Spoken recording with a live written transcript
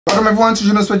Welcome everyone to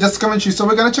Agrosuede Just Commentary. So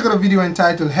we're gonna check out a video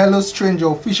entitled Hello Stranger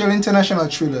Official International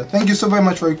Trailer. Thank you so very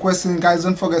much for requesting, guys.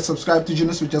 Don't forget to subscribe to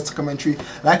Agrosuede Just Commentary.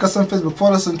 Like us on Facebook,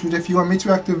 follow us on Twitter. If you want me to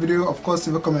react to the video, of course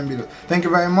leave a comment below. Thank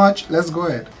you very much. Let's go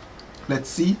ahead. Let's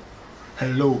see.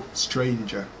 Hello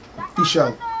Stranger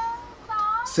Official.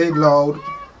 Say it loudly.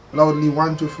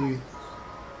 1, 2, 3.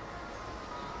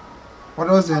 What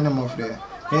was the name of there?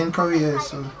 In Korea,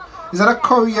 so is that a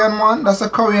Korean one? That's a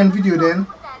Korean video then.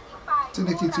 To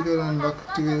the key together and lock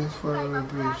together for a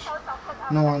bridge.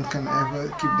 No one can ever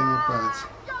keep them apart.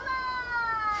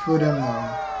 Throw them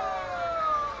now.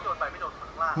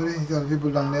 What do you tell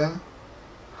people down there?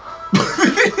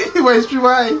 Where's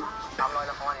why?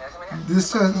 This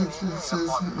says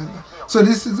so.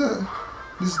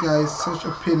 This guy is such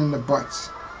a pain in the butt.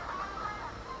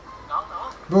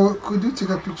 But could you take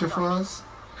a picture for us?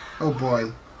 Oh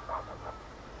boy.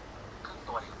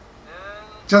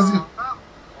 Just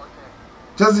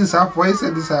this half. Why you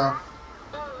said this half?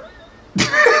 What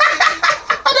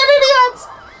an idiot!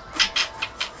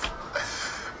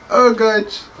 Oh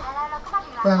gosh.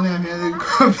 Finally I'm hearing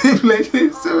something like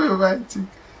this. So romantic.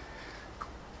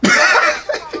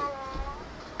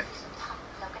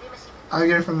 I'll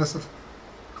get it from the stuff.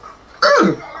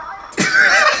 You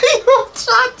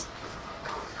shot!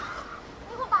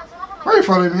 Why are you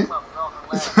following me?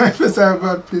 It's my first time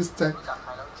about please tag.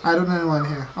 I don't know anyone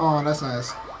here. Oh, that's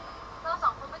nice.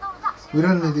 We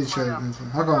don't need each other.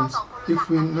 How comes? If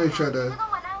we know each other,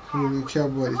 we will care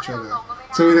about each other.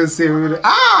 So we don't say we will.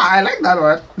 Ah, I like that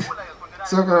one.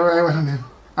 So I want him.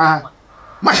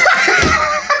 My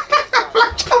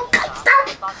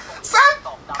stop!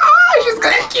 Oh, she's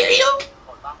gonna kill you.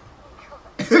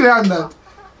 Around that.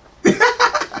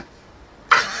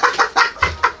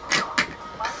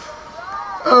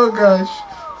 Oh gosh.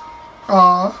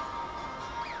 Oh.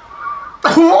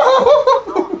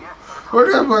 What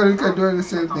about you can do the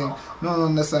same thing? No,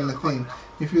 no, that's not the thing.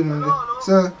 If you don't,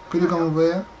 sir, could you come over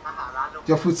here?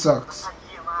 Your foot sucks.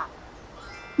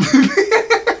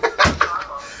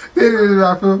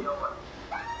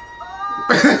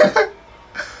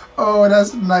 Oh,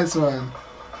 that's a nice one.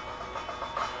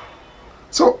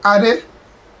 So, are they?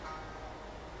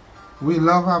 Will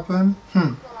love happen?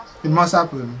 It must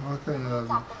happen. Okay,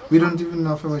 we don't even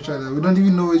know from each other. We don't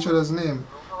even know each other's name.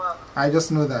 I just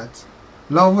know that.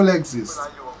 Love will exist.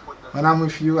 When I'm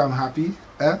with you, I'm happy.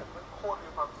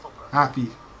 Happy.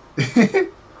 It's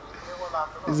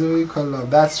what we call love.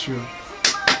 That's true.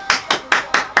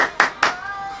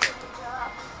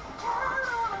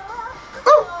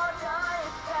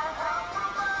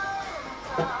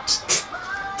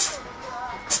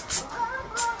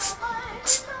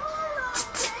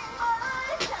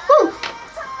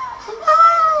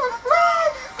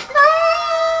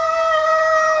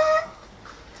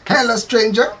 Hello,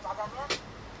 stranger.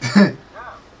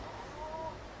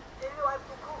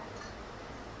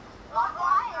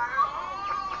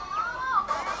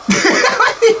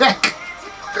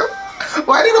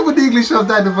 Why did I put the English of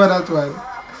that before that one?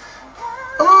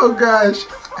 Oh gosh.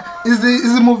 Is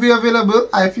the movie available?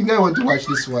 I think I want to watch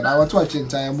this one. I want to watch the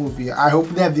entire movie. I hope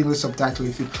they have the English subtitle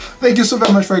with it. Thank you so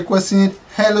very much for requesting it.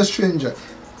 Hello, stranger.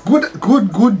 Good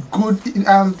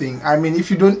thing. I mean,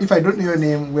 if I don't know your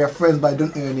name, we're friends, but I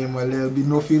don't know your name, well, there'll be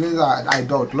no feelings. I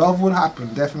doubt. Love will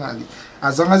happen, definitely.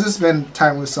 As long as you spend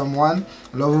time with someone,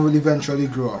 love will eventually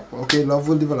grow up. Okay, love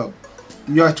will develop.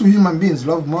 You are two human beings.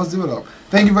 Love must develop.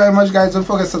 Thank you very much, guys. Don't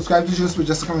forget to subscribe to Agrosuede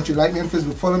Just Commentary. Like me on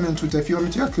Facebook, follow me on Twitter. If you want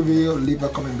me to react to a video, leave a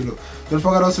comment below. Don't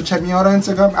forget also check me out on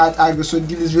Instagram at Agrosuede.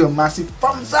 Give this video a massive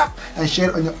thumbs up and share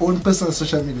it on your own personal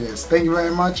social medias. Thank you very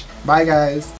much. Bye, guys.